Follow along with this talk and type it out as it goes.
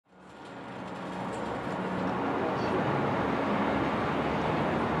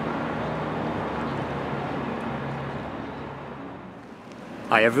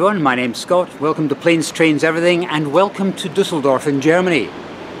Hi everyone, my name's Scott. Welcome to Planes, Trains, Everything, and welcome to Dusseldorf in Germany.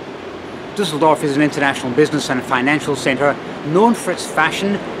 Dusseldorf is an international business and financial centre known for its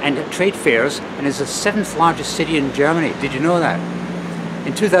fashion and trade fairs, and is the 7th largest city in Germany. Did you know that?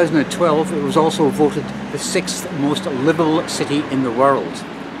 In 2012 it was also voted the 6th most livable city in the world.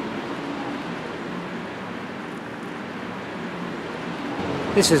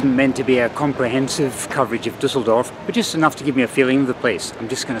 This isn't meant to be a comprehensive coverage of Dusseldorf, but just enough to give me a feeling of the place. I'm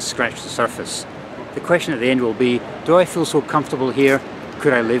just going to scratch the surface. The question at the end will be, do I feel so comfortable here?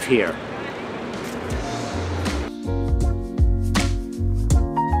 Could I live here?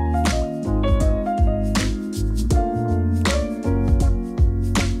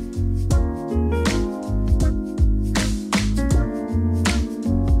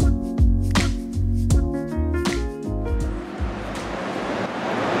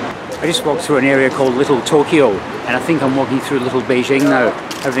 I just walked through an area called Little Tokyo, and I think I'm walking through Little Beijing now.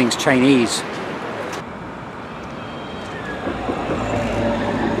 Everything's Chinese.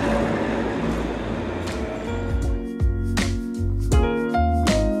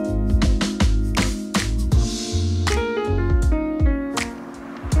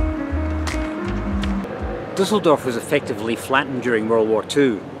 Dusseldorf was effectively flattened during World War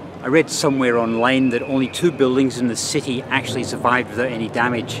II. I read somewhere online that only 2 buildings in the city actually survived without any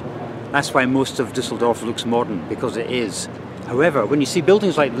damage. That's why most of Dusseldorf looks modern, because it is. However, when you see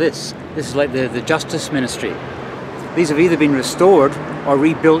buildings like this is like the Justice Ministry. These have either been restored or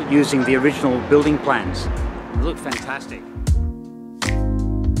rebuilt using the original building plans. They look fantastic.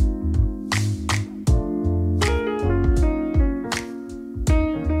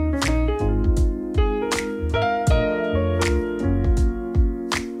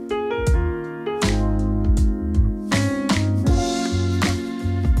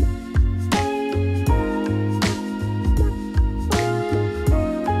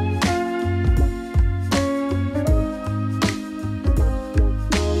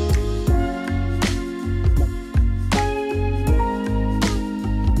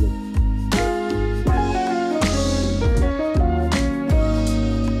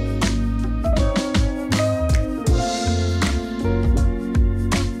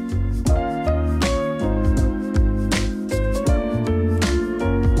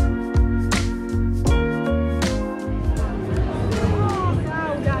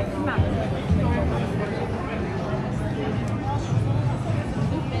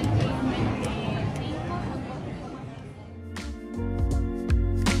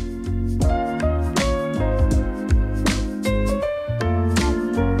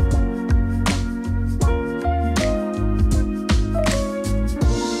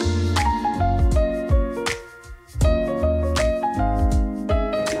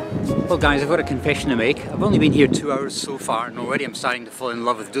 Well guys, I've got a confession to make. I've only been here 2 hours so far and already I'm starting to fall in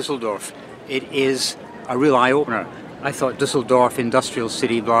love with Dusseldorf. It is a real eye-opener. I thought Dusseldorf, industrial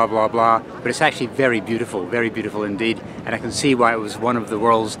city, blah blah blah, but it's actually very beautiful indeed, and I can see why it was one of the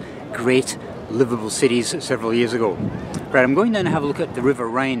world's great livable cities several years ago. Right, I'm going down to have a look at the River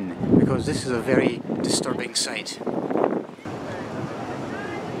Rhine, because this is a very disturbing sight.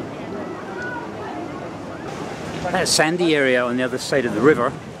 That sandy area on the other side of the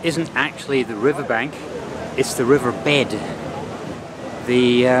river isn't actually the riverbank, it's the river bed.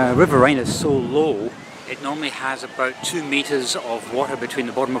 The River Rhine is so low, it normally has about 2 meters of water between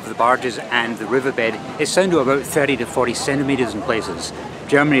the bottom of the barges and the riverbed. It's down to about 30 to 40 centimeters in places.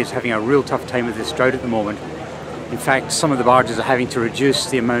 Germany is having a real tough time with this drought at the moment. In fact, some of the barges are having to reduce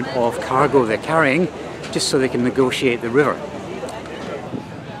the amount of cargo they're carrying just so they can negotiate the river.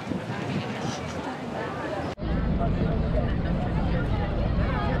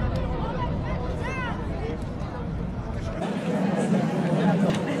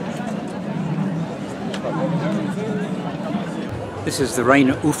 This is the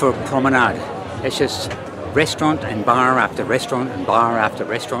Rheinufer Promenade. It's just restaurant and bar after restaurant and bar after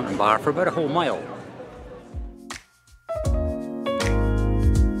restaurant and bar for about a whole mile.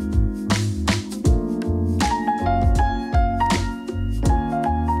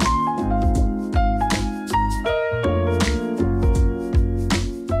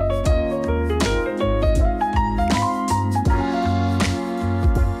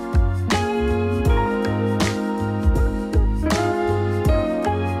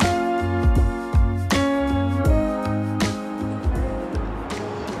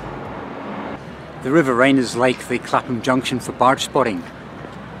 The River Rhine is like the Clapham Junction for barge spotting.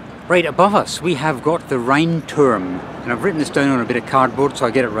 Right above us we have got the Rheinturm, and I've written this down on a bit of cardboard so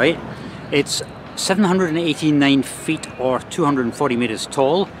I get it right. It's 789 feet or 240 meters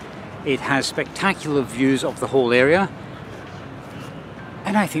tall. It has spectacular views of the whole area.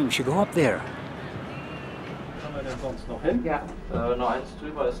 And I think we should go up there. Kann man denn sonst noch hin? Ja. Nur eins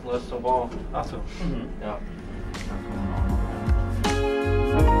drüber ist ein Restaurant. Ach so. Ja.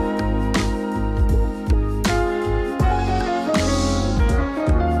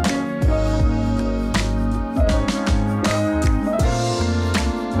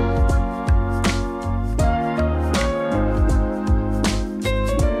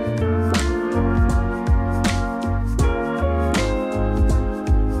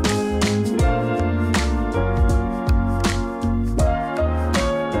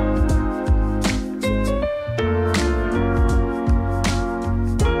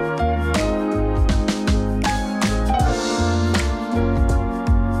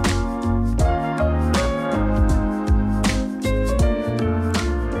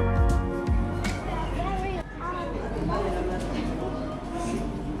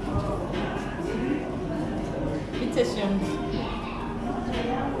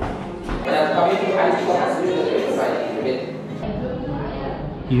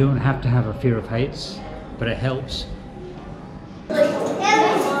 You don't have to have a fear of heights, but it helps.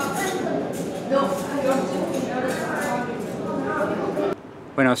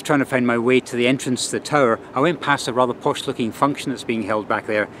 When I was trying to find my way to the entrance to the tower, I went past a rather posh looking function that's being held back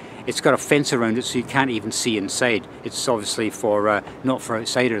there. It's got a fence around it so you can't even see inside. It's obviously for not for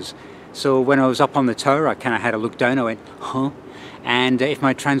outsiders. So when I was up on the tower, I kind of had a look down. I went, huh? And if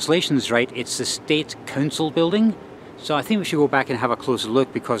my translation's right, it's the State Council building. So I think we should go back and have a closer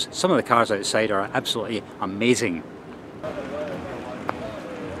look because some of the cars outside are absolutely amazing.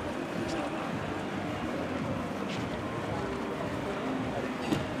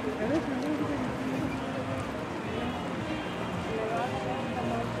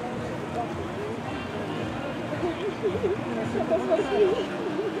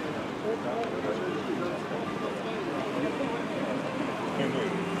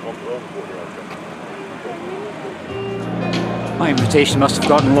 My invitation must have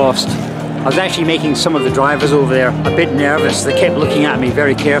gotten lost. I was actually making some of the drivers over there a bit nervous. They kept looking at me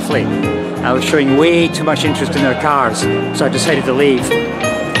very carefully. I was showing way too much interest in their cars, so I decided to leave.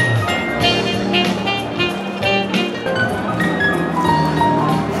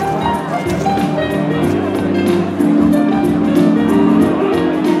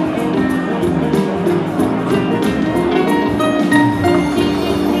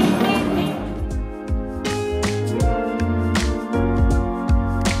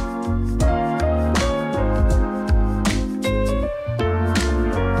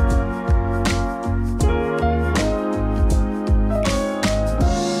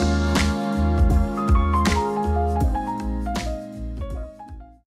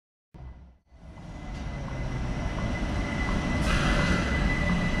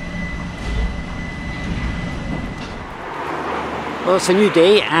 Well, it's a new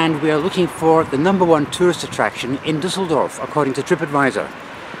day and we are looking for the #1 tourist attraction in Düsseldorf according to TripAdvisor,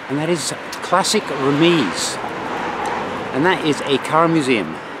 and that is classic Remise, and that is a car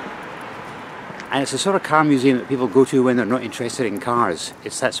museum, and it's the sort of car museum that people go to when they're not interested in cars.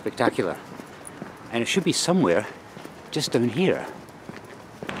 It's that spectacular, and it should be somewhere just down here.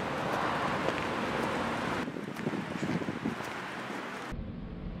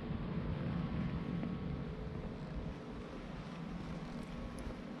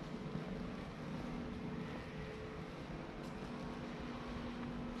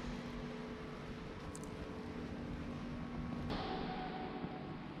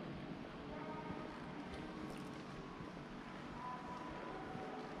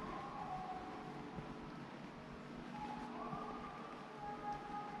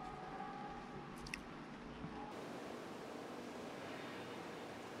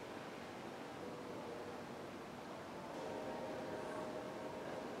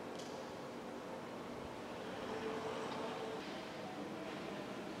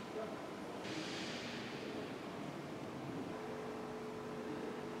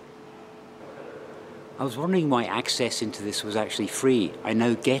 I was wondering why access into this was actually free. I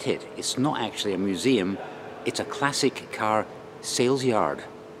now get it. It's not actually a museum, it's a classic car sales yard.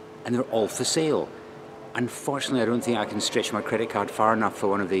 And they're all for sale. Unfortunately, I don't think I can stretch my credit card far enough for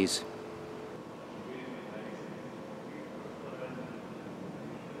one of these.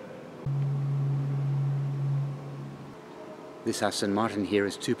 This Aston Martin here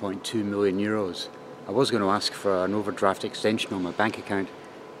is 2.2 million euros. I was going to ask for an overdraft extension on my bank account,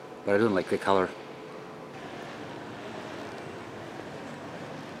 but I don't like the colour.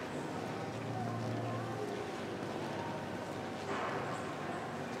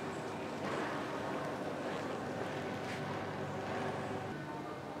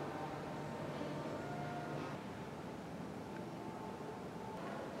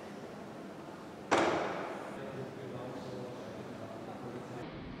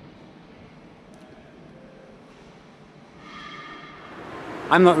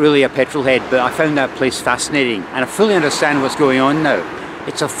 I'm not really a petrol head, but I found that place fascinating and I fully understand what's going on now.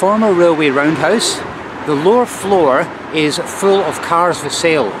 It's a former railway roundhouse. The lower floor is full of cars for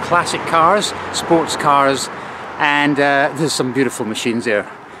sale, classic cars, sports cars, and there's some beautiful machines there.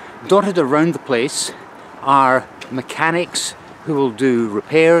 Dotted around the place are mechanics who will do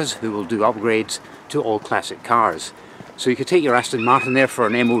repairs, who will do upgrades to all classic cars. So you could take your Aston Martin there for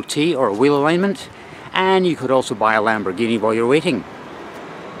an MOT or a wheel alignment, and you could also buy a Lamborghini while you're waiting.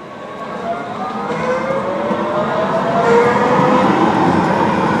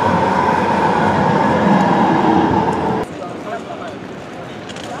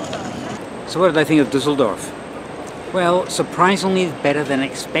 So what did I think of Dusseldorf? Well, surprisingly better than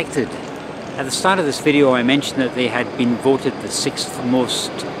expected. At the start of this video I mentioned that they had been voted the 6th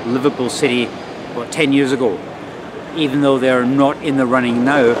most livable city, what, 10 years ago. Even though they're not in the running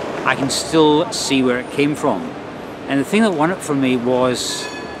now, I can still see where it came from. And the thing that won it for me was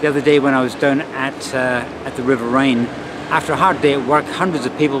the other day when I was down at the River Rhine. After a hard day at work, hundreds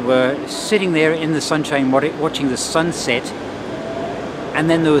of people were sitting there in the sunshine watching the sunset, and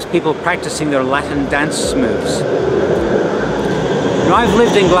then there was people practicing their Latin dance moves. Now, I've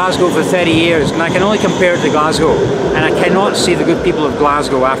lived in Glasgow for 30 years and I can only compare it to Glasgow, and I cannot see the good people of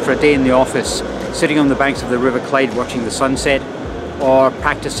Glasgow after a day in the office sitting on the banks of the River Clyde watching the sunset or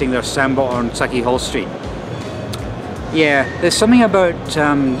practicing their samba on Sucky Hall Street. Yeah, there's something about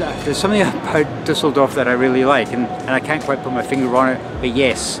Dusseldorf that I really like, and I can't quite put my finger on it, but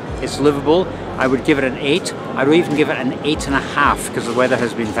yes, it's livable. I would give it an 8. I would even give it an 8.5 because the weather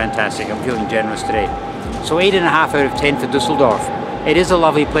has been fantastic. I'm feeling generous today. So 8.5 out of 10 for Dusseldorf. It is a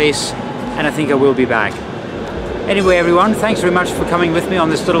lovely place and I think I will be back. Anyway everyone, thanks very much for coming with me on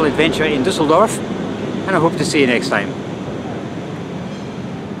this little adventure in Dusseldorf, and I hope to see you next time.